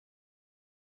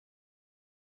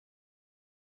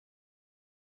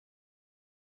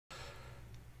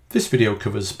This video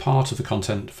covers part of the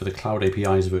content for the Cloud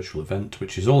APIs virtual event,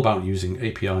 which is all about using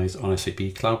APIs on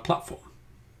SAP Cloud Platform.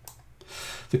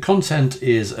 The content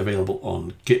is available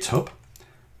on GitHub,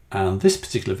 and this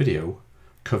particular video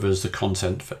covers the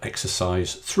content for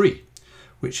exercise 3,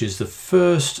 which is the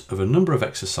first of a number of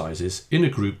exercises in a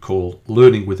group called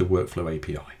Learning with the Workflow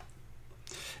API.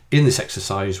 In this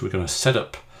exercise, we're going to set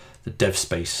up the dev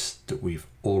space that we've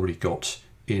already got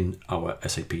in our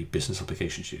SAP Business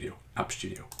Application Studio, App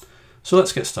Studio. So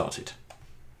let's get started.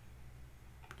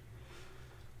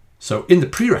 So in the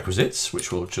prerequisites,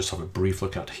 which we'll just have a brief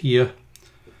look at here,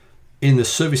 in the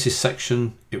services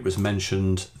section, it was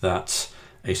mentioned that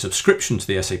a subscription to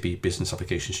the SAP Business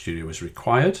Application Studio is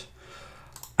required,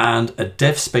 and a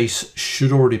dev space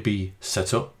should already be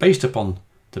set up based upon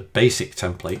the basic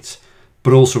template,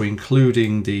 but also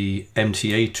including the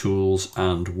MTA tools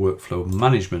and workflow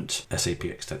management SAP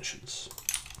extensions.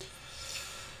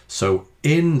 So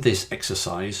in this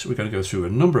exercise, we're going to go through a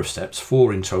number of steps,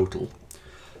 4 in total.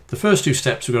 The first 2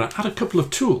 steps, we're going to add a couple of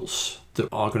tools that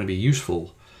are going to be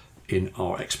useful in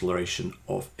our exploration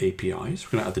of APIs.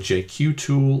 We're going to add the JQ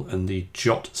tool and the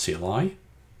JOT CLI.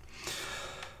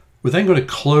 We're then going to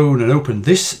clone and open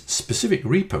this specific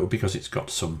repo because it's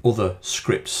got some other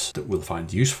scripts that we'll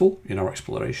find useful in our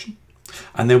exploration.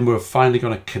 And then we're finally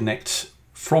going to connect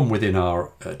from within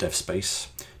our dev space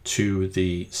to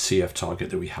the CF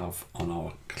target that we have on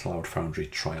our Cloud Foundry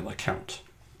trial account.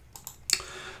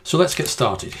 So let's get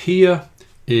started. Here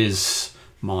is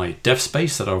my dev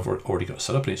space that I've already got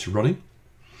set up and it's running.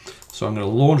 So I'm going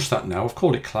to launch that now. I've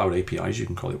called it Cloud APIs. You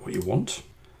can call it what you want.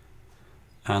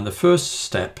 And the first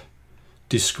step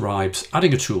describes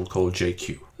adding a tool called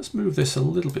JQ. Let's move this a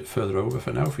little bit further over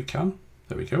for now if we can.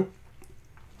 There we go.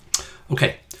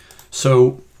 Okay,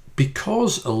 so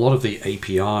because a lot of the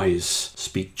APIs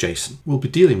speak JSON, we'll be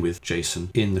dealing with JSON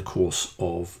in the course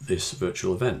of this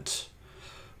virtual event.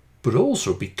 But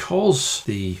also because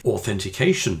the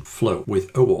authentication flow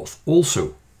with OAuth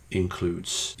also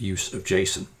includes use of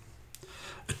JSON,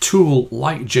 a tool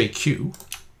like JQ,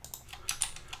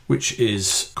 which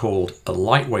is called a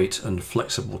lightweight and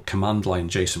flexible command line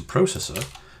JSON processor,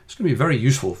 it's going to be very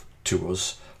useful to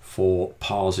us for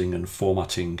parsing and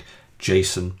formatting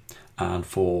JSON and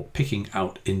for picking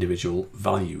out individual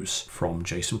values from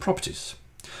JSON properties.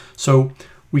 So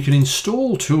we can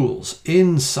install tools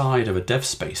inside of a dev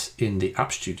space in the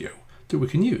App Studio that we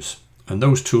can use. And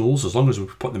those tools, as long as we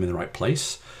put them in the right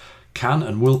place, can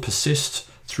and will persist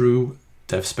through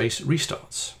dev space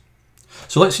restarts.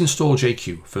 So let's install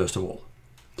JQ first of all.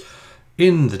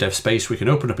 In the dev space, we can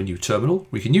open up a new terminal.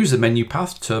 We can use the menu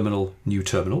path, terminal, new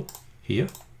terminal here.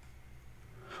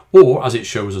 Or as it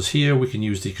shows us here, we can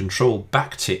use the control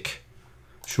backtick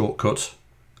shortcut,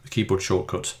 the keyboard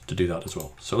shortcut to do that as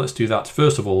well. So let's do that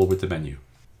first of all with the menu.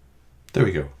 There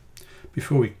we go.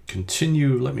 Before we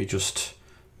continue, let me just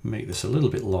make this a little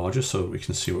bit larger so we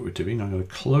can see what we're doing. I'm going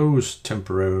to close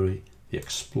temporarily the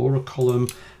Explorer column,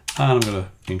 and I'm going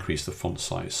to increase the font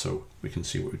size so we can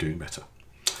see what we're doing better.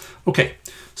 Okay,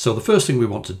 so the first thing we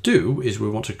want to do is we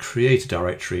want to create a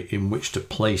directory in which to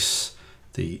place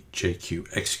the JQ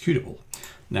executable.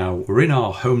 Now we're in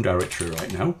our home directory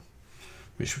right now,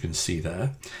 which we can see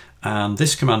there. And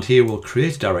this command here will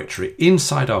create a directory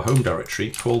inside our home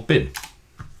directory called bin.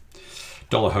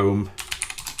 $home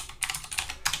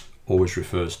always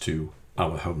refers to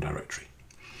our home directory.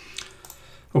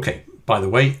 Okay. By the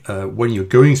way, when you're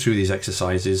going through these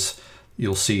exercises,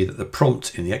 you'll see that the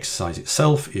prompt in the exercise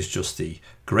itself is just the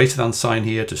greater than sign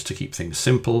here, just to keep things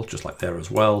simple, just like there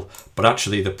as well. But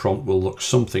actually the prompt will look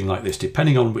something like this,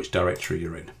 depending on which directory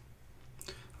you're in.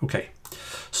 Okay,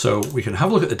 so we can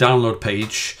have a look at the download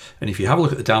page. And if you have a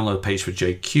look at the download page for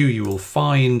JQ, you will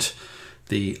find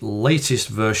the latest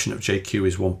version of JQ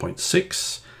is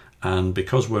 1.6. And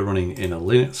because we're running in a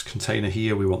Linux container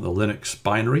here, we want the Linux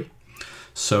binary.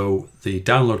 So the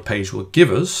download page will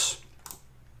give us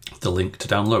the link to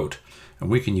download, and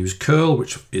we can use curl,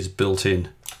 which is built in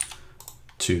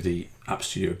to the App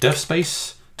Studio dev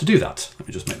space to do that. Let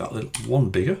me just make that little one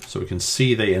bigger so we can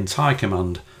see the entire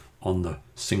command on the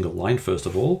single line. First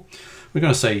of all, we're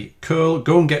going to say curl,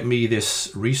 go and get me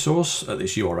this resource at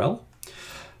this URL.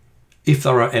 If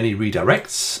there are any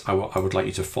redirects, I would like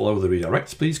you to follow the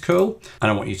redirects, please, curl,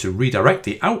 and I want you to redirect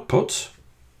the output,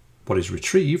 what is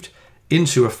retrieved,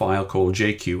 into a file called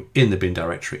JQ in the bin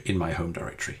directory in my home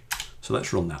directory. So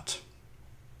let's run that.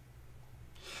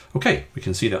 Okay, we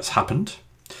can see that's happened.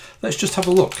 Let's just have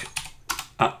a look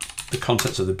at the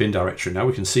contents of the bin directory now.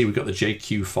 We can see we've got the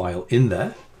JQ file in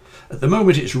there. At the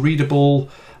moment it's readable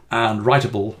and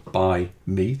writable by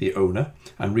me, the owner,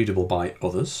 and readable by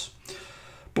others.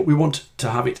 but we want to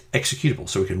have it executable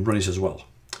so we can run it as well.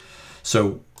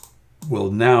 So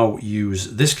we'll now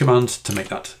use this command to make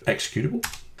that executable.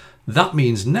 That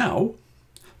means now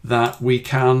that we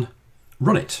can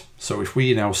run it. So if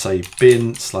we now say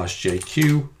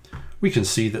bin/JQ, we can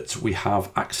see that we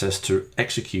have access to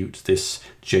execute this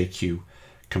JQ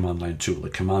command line tool, the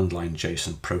command line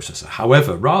JSON processor.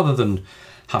 However, rather than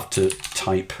have to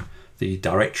type the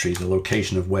directory, the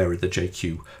location of where the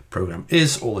JQ program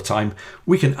is all the time,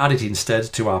 we can add it instead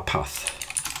to our path.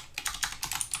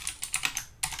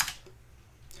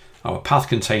 Our path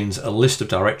contains a list of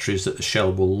directories that the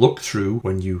shell will look through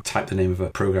when you type the name of a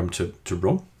program to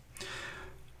run.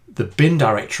 The bin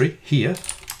directory here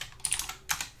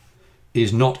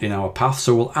is not in our path,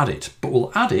 so we'll add it, but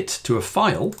we'll add it to a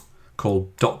file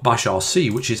called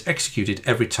 .bashrc, which is executed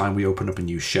every time we open up a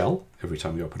new shell, every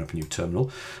time we open up a new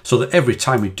terminal, so that every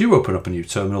time we do open up a new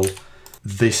terminal,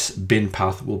 this bin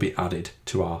path will be added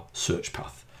to our search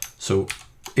path. So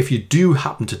if you do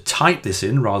happen to type this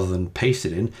in rather than paste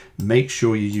it in, make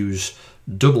sure you use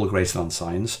double greater than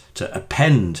signs to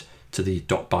append to the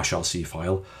 .bashrc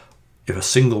file. If a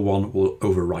single one will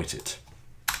overwrite it.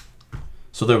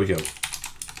 So there we go.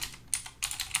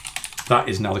 That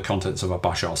is now the contents of our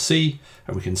bashrc,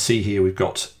 and we can see here we've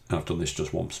got, and I've done this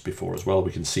just once before as well,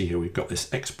 we can see here we've got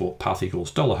this export path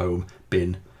equals $home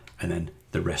bin, and then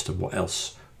the rest of what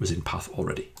else was in path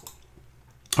already.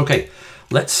 Okay,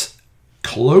 let's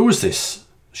close this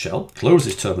shell, close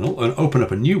this terminal, and open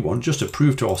up a new one just to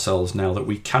prove to ourselves now that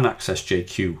we can access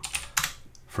JQ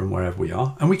from wherever we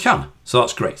are, and we can, so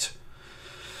that's great.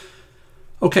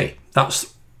 Okay,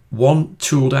 that's one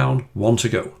tool down, one to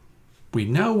go. We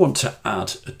now want to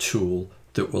add a tool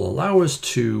that will allow us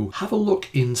to have a look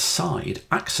inside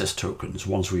access tokens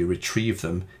once we retrieve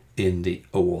them in the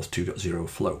OAuth 2.0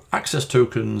 flow. Access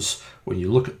tokens, when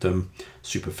you look at them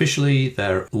superficially,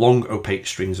 they're long opaque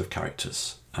strings of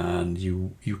characters, and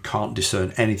you can't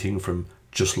discern anything from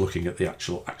just looking at the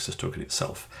actual access token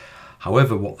itself.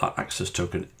 However, what that access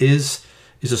token is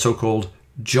a so-called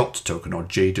JOT token or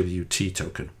JWT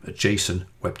token, a JSON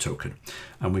web token.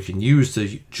 And we can use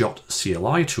the JOT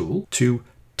CLI tool to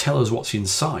tell us what's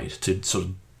inside, to sort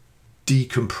of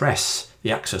decompress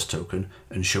the access token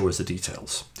and show us the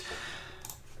details.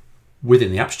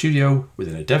 Within the App Studio,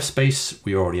 within a dev space,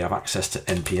 we already have access to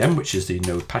NPM, which is the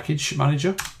Node Package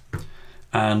Manager.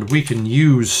 And we can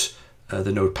use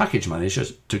the Node Package Manager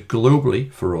to globally,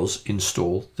 for us,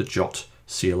 install the JOT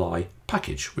CLI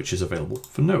package, which is available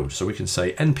for Node. So we can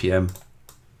say npm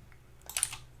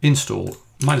install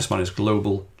 --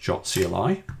 global JOT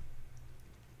CLI,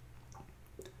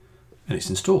 and it's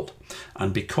installed.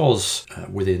 And because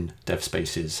within dev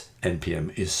spaces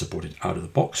npm is supported out of the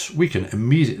box, we can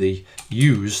immediately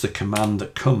use the command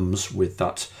that comes with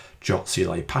that JOT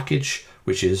CLI package,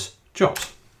 which is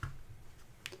JOT.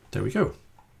 There we go.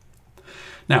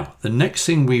 Now, the next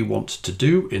thing we want to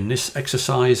do in this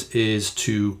exercise is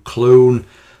to clone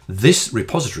this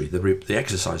repository, the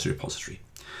exercise repository.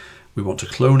 We want to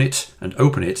clone it and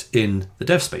open it in the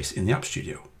dev space in the App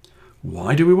Studio.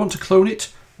 Why do we want to clone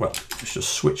it? Well, let's just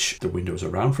switch the windows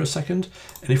around for a second.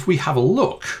 And if we have a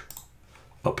look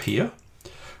up here,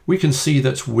 we can see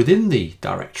that within the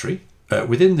directory,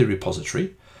 within the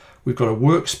repository, we've got a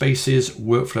workspaces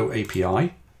workflow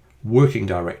API working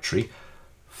directory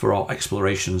for our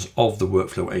explorations of the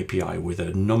workflow API with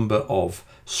a number of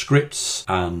scripts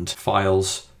and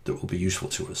files that will be useful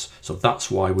to us. So that's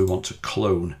why we want to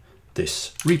clone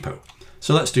this repo.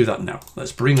 So let's do that now.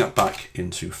 Let's bring that back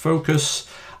into focus.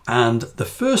 And the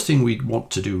first thing we want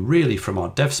to do really from our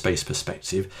dev space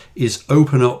perspective is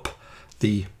open up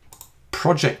the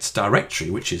projects directory,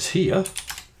 which is here,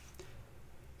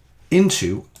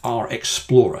 into our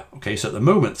Explorer. Okay, so at the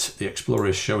moment, the Explorer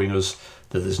is showing us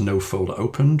that there's no folder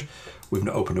opened. We've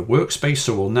not opened a workspace,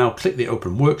 so we'll now click the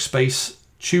open workspace,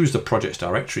 choose the projects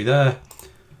directory there,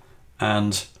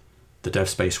 and the dev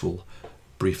space will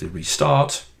briefly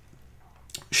restart,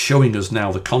 showing us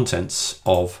now the contents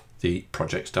of the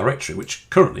projects directory, which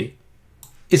currently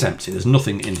is empty. There's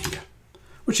nothing in here,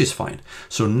 which is fine.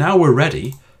 So now we're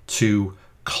ready to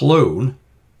clone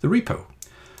the repo.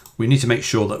 We need to make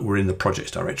sure that we're in the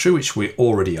projects directory, which we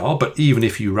already are, but even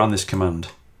if you ran this command,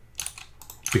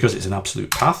 because it's an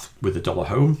absolute path with the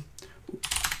 $home,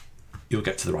 you'll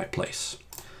get to the right place.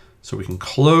 So we can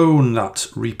clone that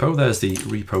repo. There's the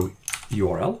repo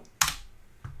URL.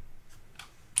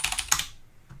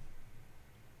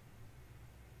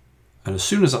 And as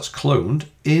soon as that's cloned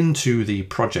into the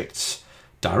projects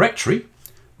directory,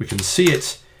 we can see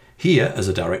it here as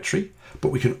a directory, but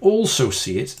we can also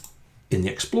see it in the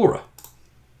Explorer.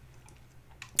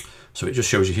 So it just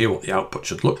shows you here what the output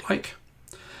should look like.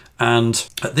 And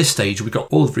at this stage, we've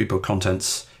got all of the repo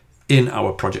contents in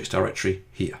our projects directory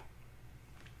here.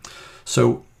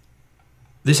 So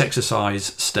this exercise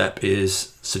step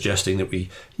is suggesting that we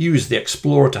use the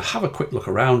Explorer to have a quick look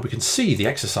around. We can see the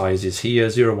exercises here,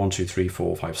 0, 1, 2, 3,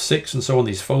 4, 5, 6, and so on,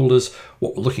 these folders.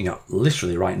 What we're looking at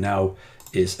literally right now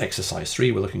is exercise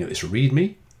 3. We're looking at this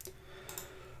README.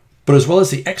 But as well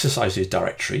as the exercises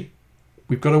directory,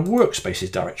 we've got a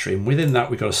workspaces directory, and within that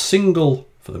we've got a single,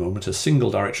 for the moment, a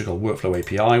single directory called Workflow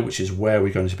API, which is where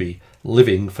we're going to be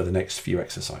living for the next few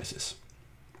exercises.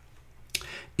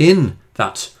 In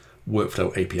that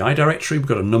Workflow API directory, we've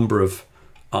got a number of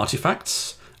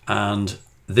artifacts, and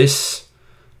this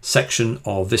section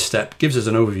of this step gives us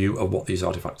an overview of what these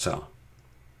artifacts are.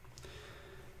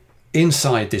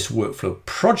 Inside this Workflow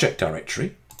project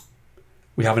directory,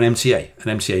 we have an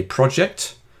MTA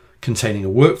project containing a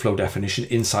workflow definition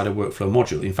inside a workflow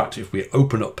module. In fact, if we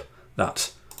open up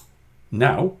that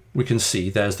now, we can see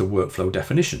there's the workflow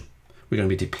definition. We're going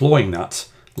to be deploying that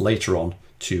later on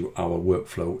to our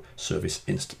workflow service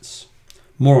instance.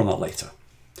 More on that later.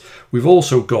 We've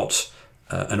also got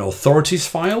an authorities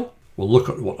file. We'll look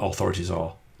at what authorities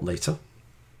are later.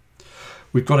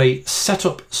 We've got a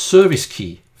setup service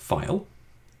key file,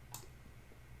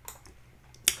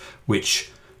 which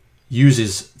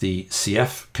uses the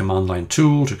CF command line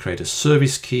tool to create a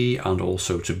service key and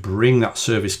also to bring that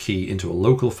service key into a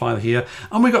local file here.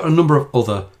 And we've got a number of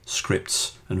other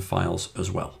scripts and files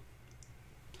as well.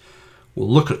 We'll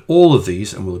look at all of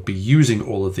these and we'll be using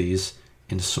all of these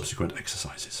in subsequent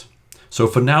exercises. So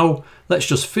for now, let's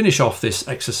just finish off this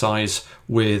exercise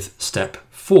with step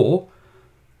 4.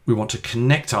 We want to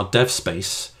connect our dev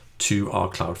space to our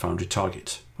Cloud Foundry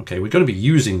target. Okay, we're going to be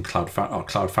using our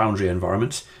Cloud Foundry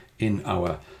environment in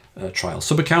our trial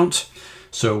sub-account.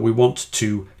 So we want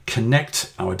to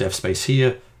connect our dev space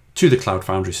here to the Cloud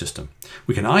Foundry system.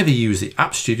 We can either use the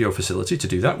App Studio facility to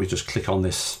do that. We just click on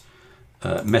this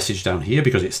message down here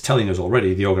because it's telling us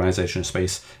already the organization of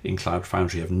space in Cloud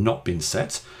Foundry have not been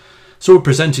set. So we're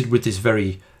presented with this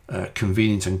very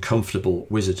convenient and comfortable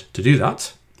wizard to do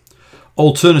that.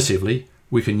 Alternatively,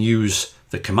 we can use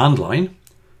the command line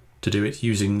to do it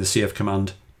using the CF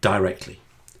command directly.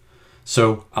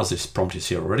 So as this prompt is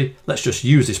here already, let's just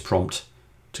use this prompt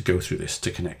to go through this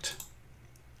to connect.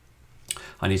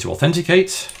 I need to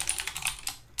authenticate.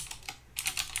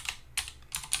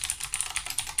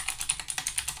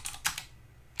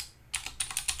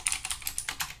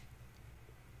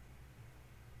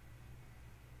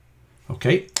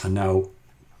 Okay, and now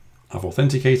I've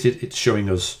authenticated. It's showing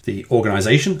us the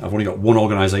organization. I've only got one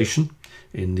organization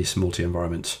in this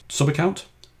multi-environment sub-account.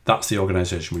 That's the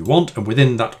organization we want. And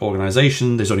within that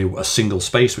organization, there's only a single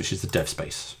space, which is the dev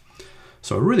space.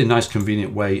 So a really nice,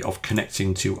 convenient way of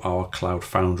connecting to our Cloud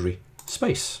Foundry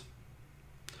space.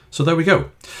 So there we go.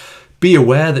 Be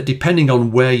aware that depending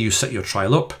on where you set your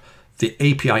trial up, the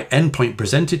API endpoint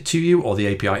presented to you or the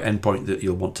API endpoint that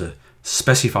you'll want to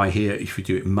specify here if you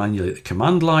do it manually at the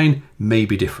command line may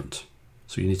be different.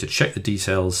 So you need to check the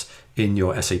details in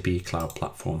your SAP Cloud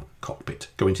Platform cockpit.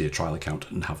 Go into your trial account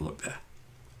and have a look there.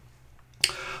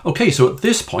 Okay, so at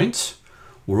this point,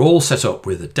 we're all set up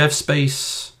with a dev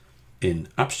space in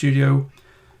App Studio,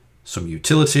 some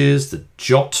utilities, the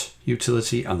JOT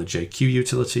utility and the JQ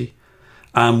utility,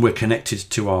 and we're connected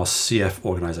to our CF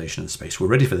organization space. We're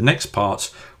ready for the next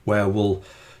part where we'll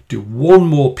do one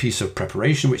more piece of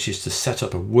preparation, which is to set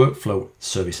up a workflow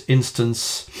service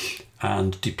instance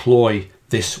and deploy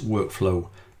this workflow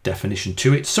definition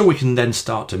to it so we can then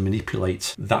start to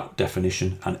manipulate that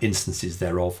definition and instances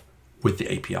thereof with the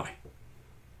API.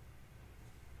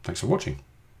 Thanks for watching.